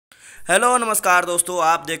Hello नमस्कार दोस्तों,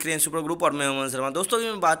 आप देख रहे हैं सुपर ग्रुप और मैं हूं शर्मा। दोस्तों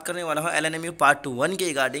मैं बात करने वाला हूं एलएनएमयू पार्ट 1 के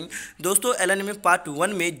रिगार्डिंग। दोस्तों एलएनएमयू पार्ट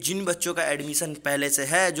 1 में जिन बच्चों का एडमिशन पहले से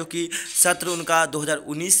है, जो कि सत्र उनका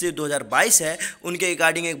 2019 से 2022 है, उनके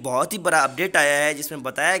रिगार्डिंग एक बहुत ही बड़ा अपडेट आया है, जिसमें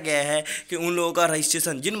बताया गया है कि उन लोगों का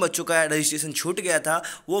रजिस्ट्रेशन, जिन बच्चों का रजिस्ट्रेशन छूट गया था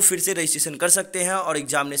वो फिर से रजिस्ट्रेशन कर सकते हैं और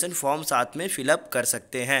एग्जामिनेशन फॉर्म साथ में फिलअप कर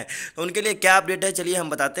सकते हैं। तो उनके लिए क्या अपडेट है, चलिए हम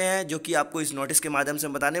बताते हैं, जो कि आपको इस नोटिस के माध्यम से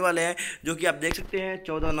हम बताने वाले हैं, जो कि आप देख सकते हैं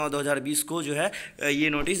 14/9/2020 को जो है ये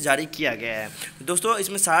नोटिस जारी किया गया है। दोस्तों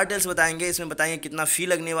इसमें सारा डिटेल्स बताएंगे, इसमें बताएंगे कितना फ़ी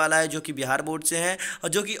लगने वाला है, जो कि बिहार बोर्ड से है, और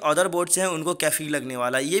जो कि अदर बोर्ड से हैं उनको क्या फ़ी लगने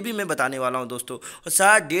वाला है, ये भी मैं बताने वाला हूं दोस्तों। और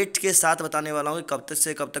सारा डेट के साथ बताने वाला हूं कि कब तक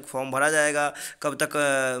से कब तक फॉर्म भरा जाएगा, कब तक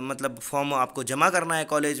मतलब फॉर्म आपको जमा करना है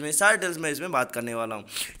कॉलेज में, सारा डिटेल्स मैं इसमें बात करने वाला हूँ।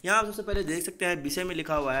 यहाँ आप सबसे पहले देख सकते हैं विषय में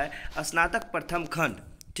लिखा हुआ है स्नातक प्रथम खंड,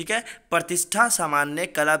 ठीक है, प्रतिष्ठा सामान्य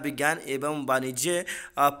कला विज्ञान एवं वाणिज्य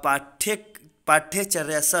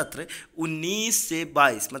पाठ्यचर्या सत्र 19 से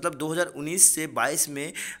 22, मतलब 2019 से 22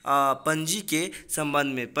 में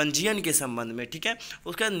पंजीयन के संबंध में, ठीक है।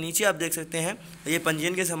 उसके नीचे आप देख सकते हैं ये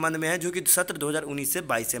पंजीयन के संबंध में है, जो कि सत्र 2019 से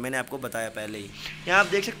 22 है, मैंने आपको बताया पहले ही। यहाँ आप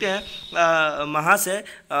देख सकते हैं महाशय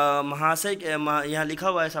यहाँ लिखा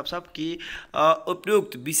हुआ है साफ साफ कि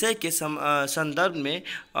उपयुक्त विषय के संदर्भ में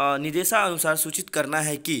निर्देशानुसार सूचित करना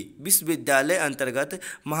है कि विश्वविद्यालय अंतर्गत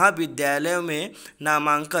महाविद्यालयों में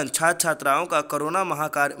नामांकन छात्र छात्राओं का कोरोना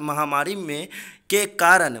महामारी में के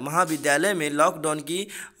कारण महाविद्यालय में लॉकडाउन की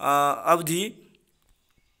अवधि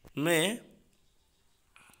में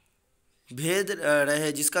भेद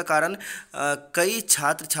रहे, जिसका कारण कई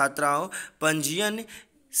छात्र छात्राओं पंजीयन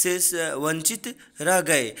से वंचित रह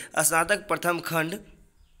गए। स्नातक प्रथम खंड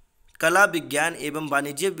कला विज्ञान एवं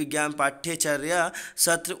वाणिज्य विज्ञान पाठ्यचर्या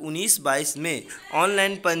सत्र 19-22 में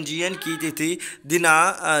ऑनलाइन पंजीयन की तिथि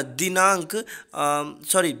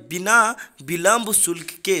बिना विलंब शुल्क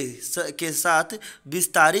के साथ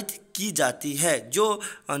विस्तारित की जाती है, जो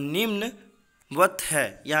निम्नवत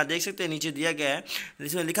है। यहाँ देख सकते हैं नीचे दिया गया है,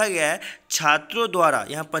 इसमें लिखा गया है छात्रों द्वारा,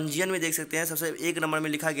 यहाँ पंजीयन में देख सकते हैं सबसे 1 नंबर में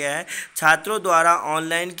लिखा गया है छात्रों द्वारा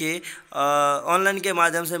ऑनलाइन के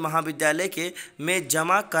माध्यम से महाविद्यालय के में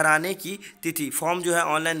जमा कराने की तिथि, फॉर्म जो है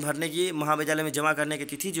ऑनलाइन भरने की महाविद्यालय में जमा करने की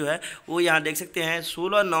तिथि जो है वो यहाँ देख सकते हैं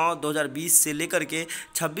 16/9/2020 से लेकर के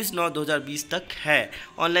 26/9/2020 तक है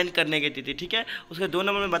ऑनलाइन करने की तिथि, ठीक है। उसके 2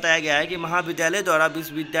 नंबर में बताया गया है कि महाविद्यालय द्वारा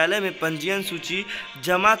विश्वविद्यालय में पंजीयन सूची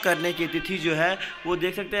जमा करने की तिथि जो है वो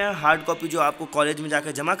देख सकते हैं हार्ड कॉपी जो आपको कॉलेज में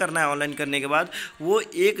जाकर जमा करना है ऑनलाइन करने के बाद, वो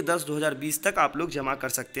 1/10/2020 तक आप लोग जमा कर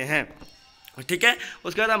सकते हैं, ठीक है।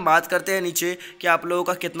 उसके बाद हम बात करते हैं नीचे कि आप लोगों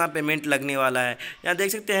का कितना पेमेंट लगने वाला है। यहाँ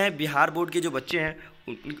देख सकते हैं बिहार बोर्ड के जो बच्चे हैं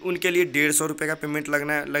उनके लिए 150 रुपये का पेमेंट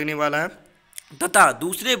लगने वाला है, तथा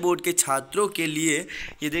दूसरे बोर्ड के छात्रों के लिए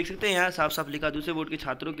ये देख सकते हैं यहाँ साफ साफ लिखा, दूसरे बोर्ड के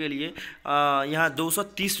छात्रों के लिए यहाँ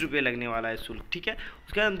 230 रुपये लगने वाला है शुल्क, ठीक है।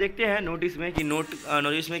 उसके बाद हम देखते हैं नोटिस में कि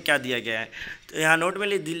नोटिस में क्या दिया गया है। तो यहाँ नोट में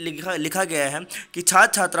लिखा गया है कि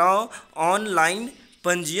छात्र छात्राओं ऑनलाइन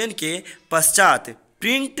पंजीयन के पश्चात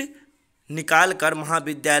प्रिंट निकाल कर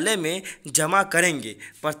महाविद्यालय में जमा करेंगे।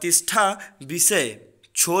 प्रतिष्ठा विषय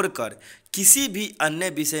छोड़कर किसी भी अन्य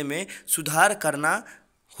विषय में सुधार करना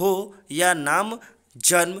हो या नाम,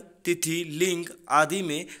 जन्म तिथि, लिंग आदि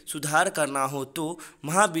में सुधार करना हो तो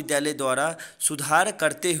महाविद्यालय द्वारा सुधार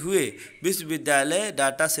करते हुए विश्वविद्यालय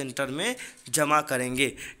डाटा सेंटर में जमा करेंगे।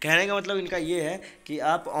 कहने का मतलब इनका ये है कि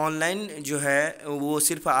आप ऑनलाइन जो है वो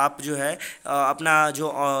सिर्फ आप जो है अपना जो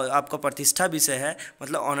आपका प्रतिष्ठा विषय है,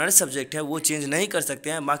 मतलब ऑनर्स सब्जेक्ट है, वो चेंज नहीं कर सकते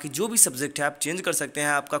हैं। बाकी जो भी सब्जेक्ट है आप चेंज कर सकते हैं।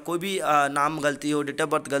 आपका कोई भी नाम गलती हो, डेट ऑफ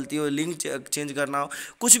बर्थ गलती हो, लिंक चेंज करना हो,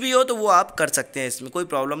 कुछ भी हो तो वो आप कर सकते हैं, इसमें कोई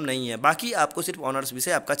प्रॉब्लम नहीं है। बाकी आपको सिर्फ ऑनर्स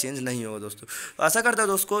विषय आपका चेंज नहीं होगा दोस्तों। तो आशा करता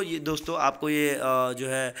हूँ दोस्तों आपको ये जो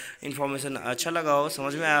है इन्फॉर्मेशन अच्छा लगा हो,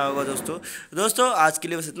 समझ में आया होगा दोस्तों। आज के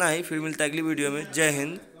लिए बस इतना ही, फिर मिलता है अगली वीडियो में। जय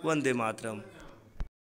हिंद, वंदे मातरम।